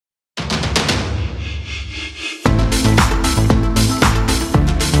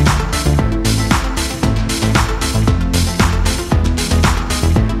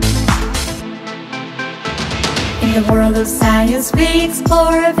In the world of science, we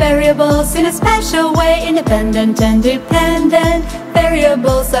explore variables in a special way. Independent and dependent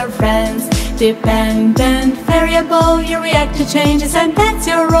variables are friends. Dependent variable, you react to changes, and that's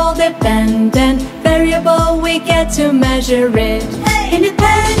your role. Dependent variable, we get to measure it.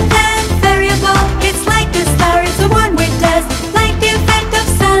 Independent variable, it's like the star, it's the one we test, like the effect of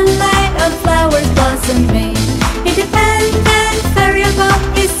sunlight on flowers blossoming. Independent variable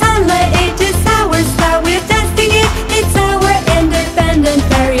is sunlight, it is our star, we're testing it, it's our independent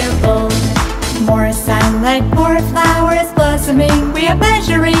variable. More sunlight, more flowers blossoming, we are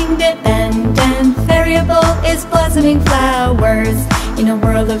measuring. Dependent variable is blossoming flowers. In a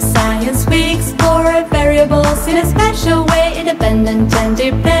world of science, we explore variables in a special way. Independent and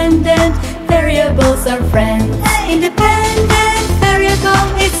dependent variables are friends. Independent variable,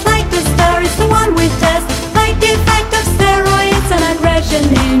 it's like the star, it's the one we test, like the effect of steroids on aggression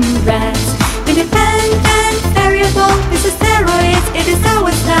in rats. Independent variable is a steroid, it is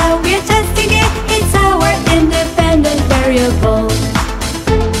our style, we are testing it, it's our independent variable.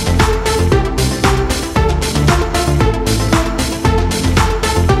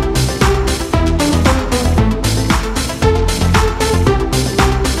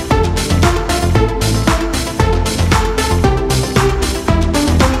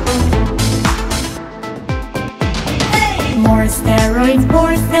 More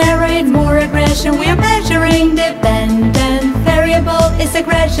steroid, more aggression, we are measuring. Dependent variable is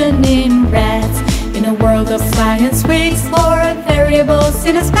aggression in rats. In a world of science, we explore variables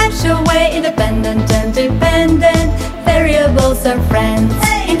in a special way. Independent and dependent variables are friends.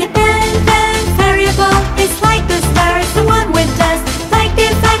 Independent variable is like the star, it's the one we test, like the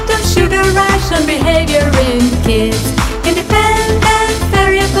effect of sugar rush on behavior in kids. Independent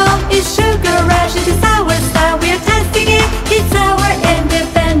variable is sugar rush, it is our style, we are testing it, it's our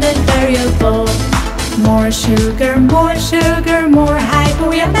independent variable. More sugar, more hyper,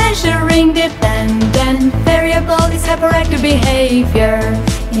 we are measuring. Dependent variable is hyperactive behavior.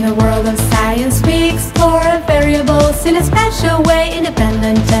 In a world of science, we explore variables in a special way.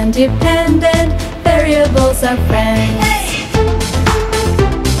 Independent and dependent variables are friends.